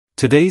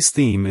Today's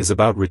theme is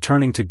about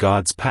returning to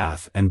God's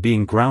path and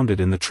being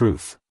grounded in the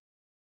truth.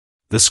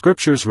 The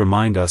scriptures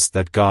remind us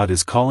that God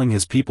is calling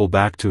his people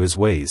back to his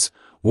ways,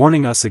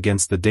 warning us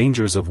against the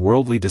dangers of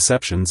worldly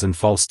deceptions and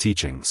false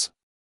teachings.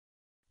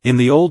 In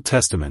the Old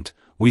Testament,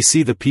 we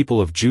see the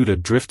people of Judah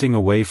drifting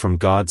away from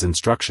God's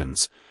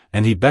instructions,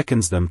 and he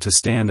beckons them to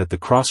stand at the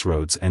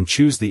crossroads and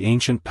choose the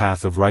ancient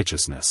path of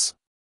righteousness.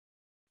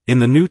 In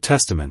the New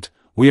Testament,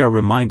 we are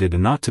reminded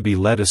not to be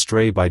led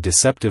astray by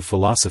deceptive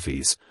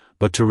philosophies,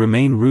 but to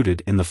remain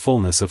rooted in the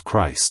fullness of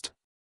Christ.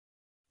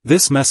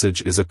 This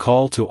message is a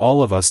call to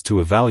all of us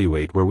to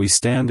evaluate where we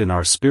stand in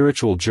our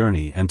spiritual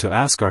journey and to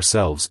ask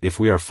ourselves if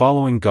we are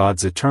following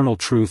God's eternal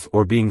truth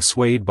or being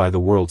swayed by the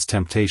world's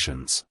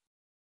temptations.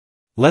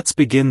 Let's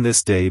begin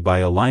this day by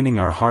aligning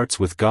our hearts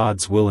with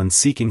God's will and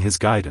seeking his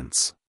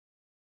guidance.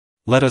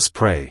 Let us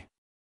pray.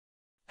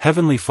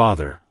 Heavenly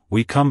Father,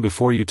 we come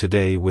before you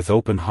today with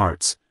open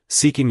hearts,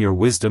 seeking your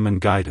wisdom and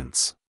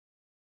guidance.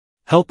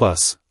 Help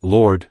us,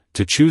 Lord,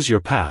 to choose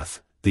your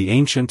path, the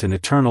ancient and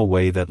eternal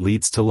way that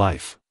leads to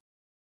life.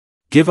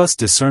 Give us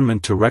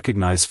discernment to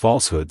recognize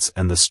falsehoods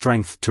and the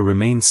strength to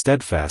remain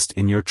steadfast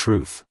in your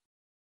truth.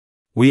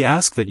 We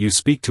ask that you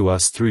speak to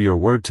us through your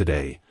word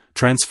today,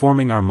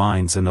 transforming our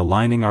minds and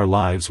aligning our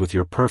lives with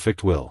your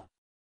perfect will.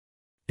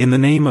 In the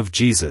name of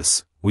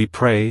Jesus, we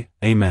pray,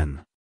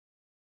 Amen.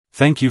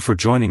 Thank you for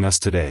joining us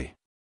today.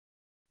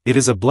 It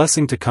is a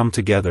blessing to come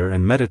together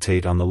and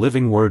meditate on the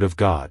living Word of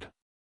God.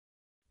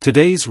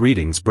 Today's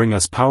readings bring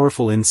us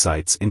powerful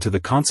insights into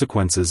the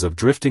consequences of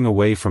drifting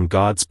away from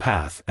God's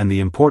path and the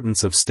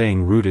importance of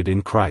staying rooted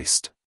in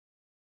Christ.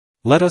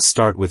 Let us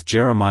start with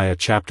Jeremiah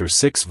chapter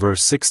 6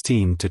 verse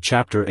 16 to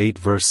chapter 8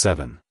 verse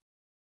 7.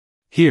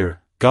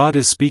 Here, God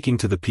is speaking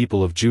to the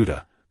people of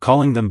Judah,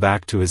 calling them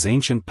back to his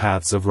ancient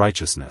paths of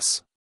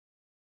righteousness.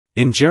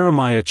 In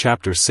Jeremiah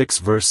chapter 6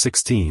 verse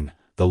 16,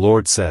 the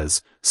Lord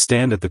says,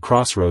 "Stand at the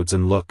crossroads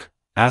and look,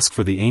 ask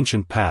for the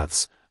ancient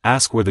paths,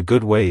 ask where the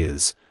good way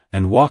is,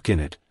 and walk in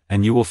it,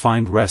 and you will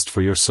find rest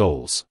for your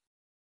souls."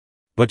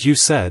 But you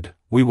said,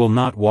 "We will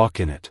not walk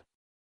in it."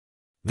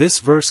 This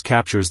verse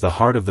captures the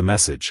heart of the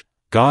message.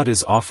 God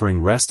is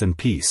offering rest and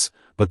peace,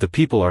 but the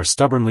people are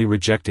stubbornly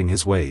rejecting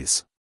his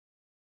ways.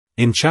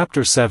 In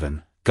chapter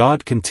 7,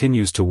 God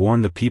continues to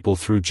warn the people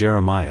through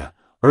Jeremiah,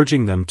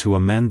 urging them to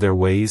amend their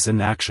ways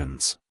and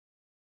actions.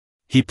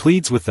 He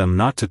pleads with them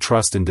not to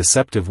trust in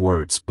deceptive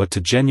words but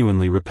to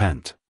genuinely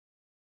repent.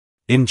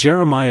 In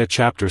Jeremiah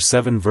chapter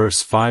 7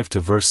 verse 5 to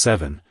verse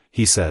 7,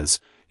 he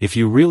says, "If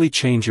you really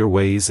change your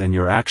ways and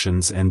your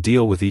actions and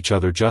deal with each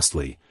other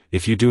justly,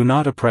 if you do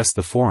not oppress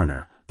the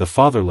foreigner, the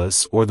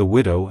fatherless or the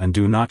widow and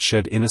do not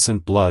shed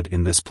innocent blood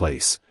in this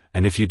place,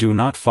 and if you do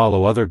not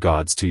follow other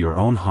gods to your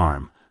own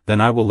harm, then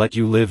I will let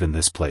you live in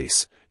this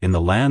place, in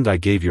the land I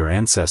gave your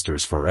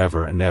ancestors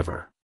forever and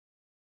ever."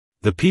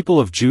 The people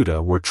of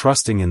Judah were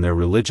trusting in their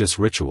religious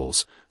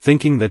rituals,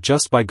 thinking that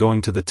just by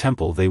going to the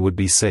temple they would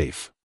be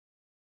safe.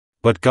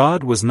 But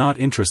God was not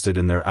interested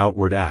in their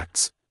outward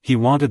acts, he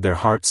wanted their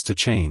hearts to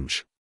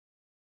change.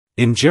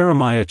 In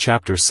Jeremiah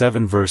chapter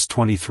 7 verse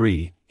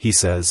 23, he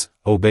says,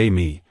 "Obey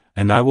me,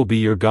 and I will be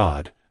your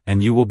God,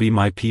 and you will be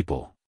my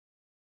people.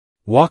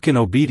 Walk in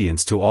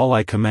obedience to all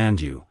I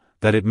command you,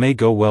 that it may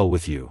go well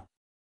with you."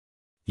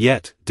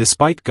 Yet,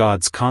 despite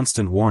God's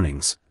constant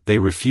warnings, they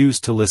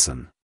refused to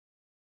listen.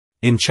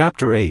 In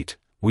chapter 8,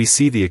 we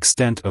see the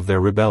extent of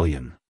their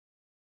rebellion.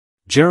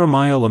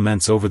 Jeremiah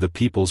laments over the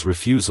people's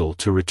refusal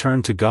to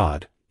return to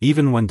God,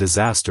 even when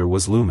disaster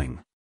was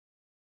looming.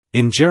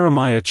 In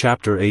Jeremiah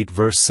chapter 8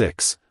 verse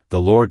 6, the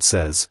Lord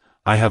says,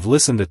 "I have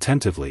listened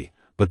attentively,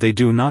 but they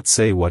do not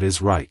say what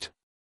is right.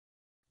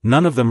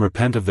 None of them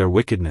repent of their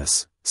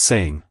wickedness,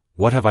 saying,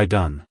 'What have I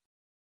done?'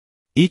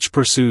 Each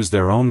pursues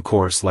their own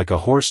course like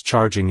a horse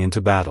charging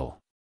into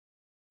battle."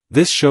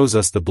 This shows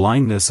us the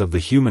blindness of the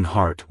human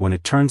heart when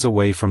it turns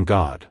away from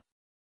God.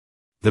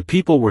 The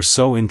people were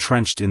so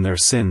entrenched in their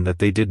sin that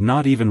they did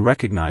not even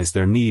recognize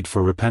their need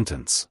for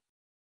repentance.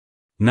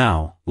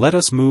 Now, let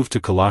us move to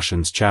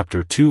Colossians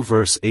Chapter 2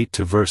 verse 8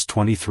 to verse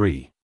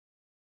 23.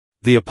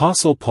 The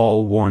Apostle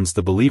Paul warns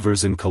the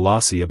believers in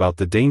Colossae about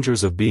the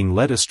dangers of being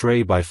led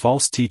astray by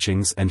false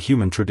teachings and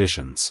human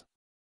traditions.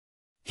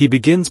 He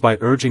begins by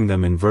urging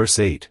them in verse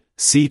 8,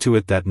 "See to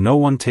it that no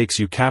one takes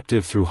you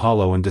captive through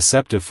hollow and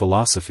deceptive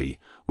philosophy,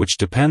 which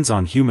depends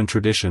on human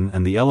tradition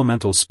and the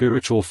elemental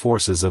spiritual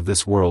forces of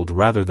this world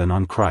rather than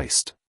on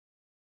Christ."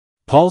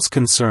 Paul's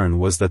concern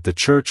was that the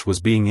church was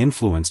being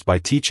influenced by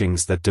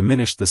teachings that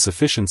diminished the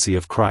sufficiency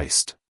of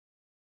Christ.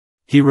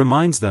 He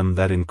reminds them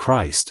that in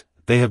Christ,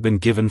 they have been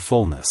given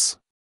fullness.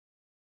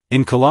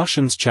 In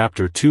Colossians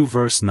Chapter 2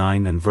 verse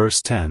 9 and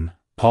verse 10,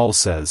 Paul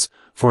says,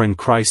 "For in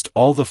Christ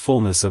all the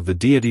fullness of the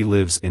deity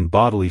lives in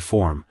bodily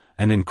form,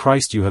 and in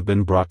Christ you have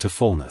been brought to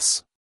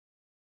fullness."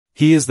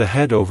 He is the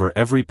head over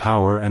every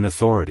power and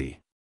authority.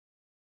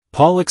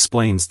 Paul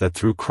explains that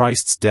through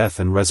Christ's death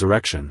and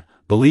resurrection,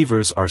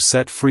 believers are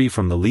set free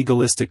from the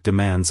legalistic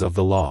demands of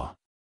the law.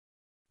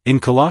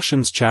 In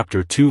Colossians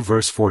chapter 2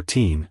 verse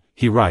 14,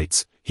 he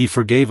writes, "He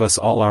forgave us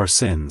all our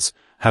sins,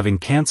 having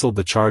cancelled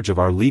the charge of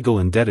our legal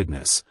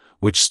indebtedness,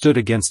 which stood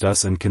against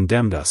us and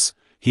condemned us,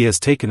 he has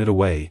taken it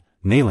away,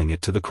 nailing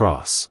it to the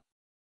cross.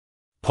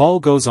 Paul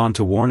goes on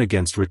to warn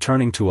against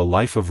returning to a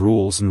life of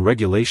rules and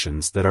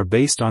regulations that are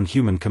based on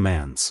human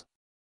commands.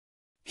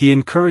 He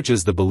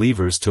encourages the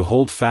believers to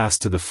hold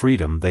fast to the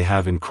freedom they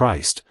have in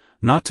Christ,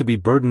 not to be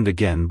burdened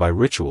again by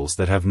rituals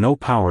that have no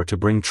power to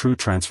bring true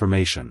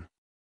transformation.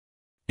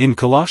 In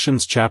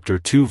Colossians Chapter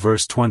 2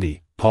 verse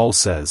 20, Paul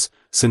says,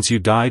 "Since you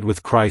died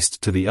with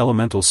Christ to the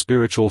elemental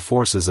spiritual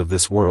forces of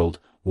this world,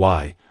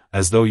 why,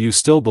 as though you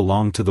still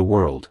belong to the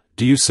world,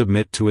 do you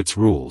submit to its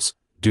rules?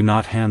 Do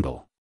not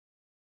handle.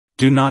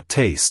 Do not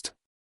taste.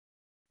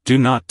 Do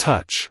not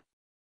touch."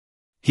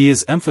 He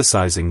is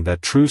emphasizing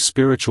that true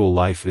spiritual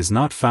life is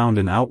not found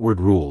in outward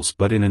rules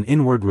but in an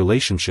inward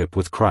relationship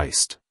with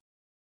Christ.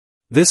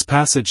 This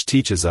passage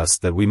teaches us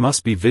that we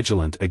must be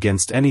vigilant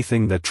against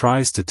anything that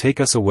tries to take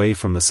us away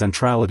from the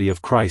centrality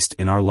of Christ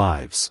in our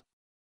lives.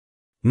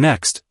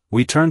 Next,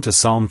 we turn to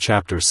Psalm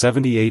chapter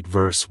 78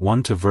 verse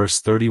 1 to verse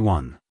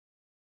 31.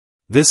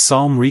 This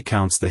psalm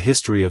recounts the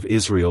history of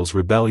Israel's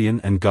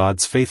rebellion and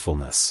God's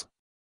faithfulness.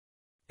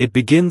 It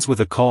begins with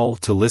a call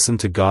to listen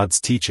to God's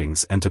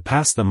teachings and to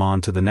pass them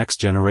on to the next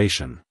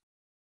generation.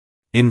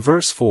 In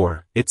verse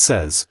 4, it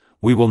says,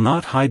 "We will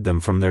not hide them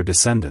from their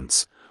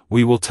descendants.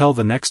 We will tell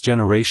the next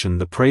generation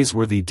the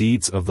praiseworthy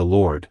deeds of the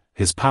Lord,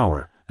 His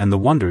power, and the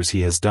wonders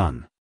He has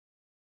done."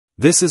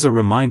 This is a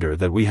reminder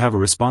that we have a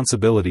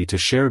responsibility to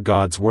share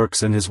God's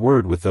works and His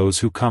word with those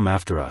who come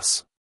after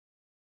us.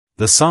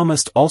 The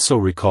psalmist also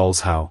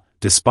recalls how,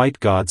 despite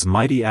God's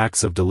mighty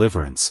acts of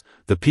deliverance,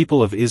 the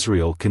people of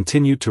Israel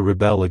continued to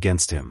rebel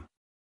against Him.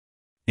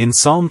 In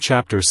Psalm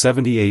chapter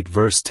 78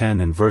 verse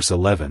 10 and verse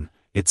 11,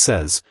 it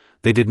says,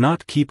 "They did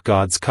not keep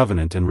God's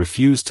covenant and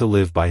refused to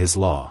live by His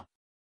law.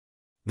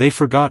 They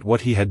forgot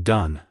what He had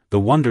done, the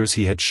wonders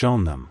He had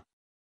shown them."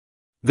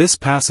 This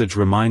passage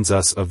reminds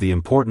us of the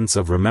importance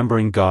of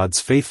remembering God's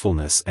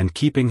faithfulness and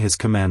keeping His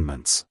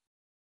commandments.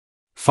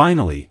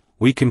 Finally,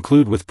 we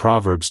conclude with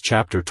Proverbs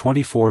chapter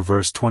 24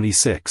 verse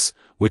 26,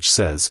 which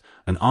says,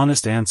 "An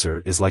honest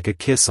answer is like a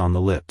kiss on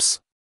the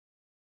lips."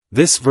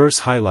 This verse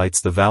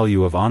highlights the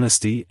value of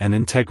honesty and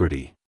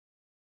integrity.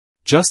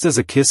 Just as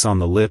a kiss on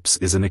the lips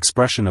is an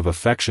expression of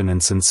affection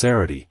and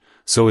sincerity,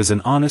 so is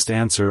an honest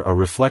answer a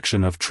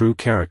reflection of true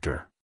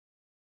character.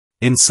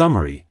 In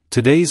summary,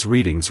 today's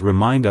readings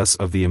remind us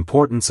of the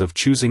importance of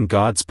choosing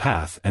God's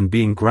path and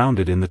being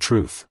grounded in the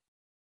truth.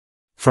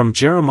 From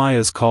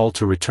Jeremiah's call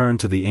to return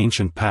to the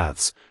ancient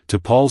paths, to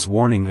Paul's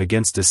warning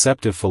against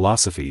deceptive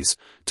philosophies,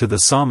 to the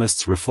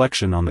psalmist's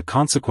reflection on the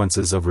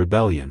consequences of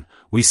rebellion,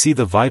 we see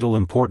the vital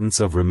importance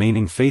of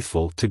remaining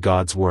faithful to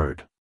God's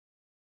word.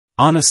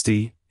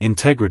 Honesty,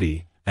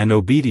 integrity, and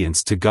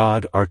obedience to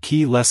God are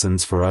key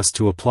lessons for us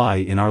to apply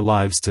in our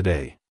lives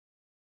today.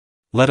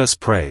 Let us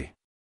pray.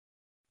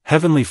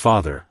 Heavenly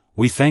Father,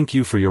 we thank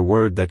You for Your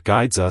word that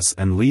guides us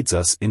and leads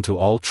us into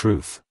all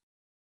truth.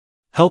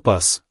 Help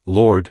us,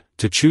 Lord,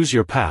 to choose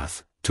Your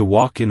path, to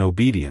walk in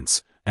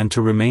obedience, and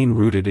to remain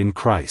rooted in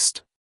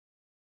Christ.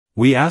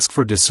 We ask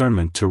for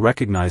discernment to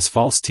recognize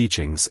false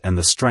teachings and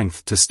the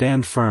strength to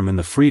stand firm in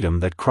the freedom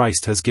that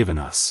Christ has given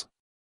us.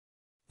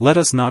 Let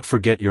us not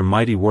forget Your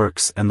mighty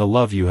works and the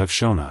love You have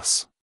shown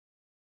us.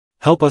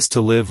 Help us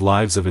to live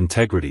lives of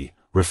integrity,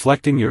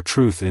 reflecting Your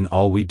truth in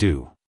all we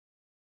do.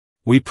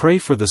 We pray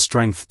for the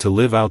strength to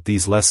live out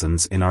these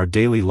lessons in our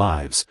daily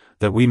lives,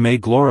 that we may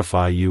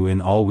glorify You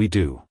in all we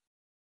do.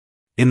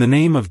 In the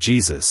name of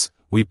Jesus,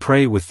 we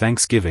pray with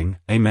thanksgiving,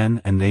 Amen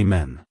and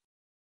Amen.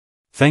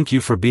 Thank You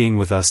for being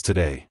with us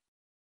today.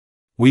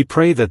 We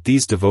pray that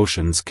these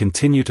devotions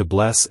continue to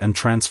bless and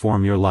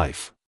transform your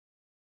life.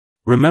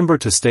 Remember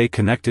to stay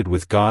connected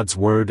with God's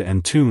Word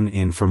and tune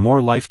in for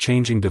more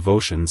life-changing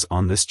devotions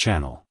on this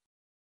channel.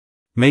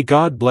 May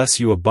God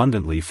bless you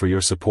abundantly for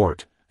your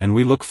support, and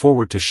we look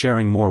forward to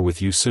sharing more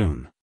with you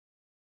soon.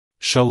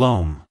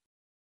 Shalom.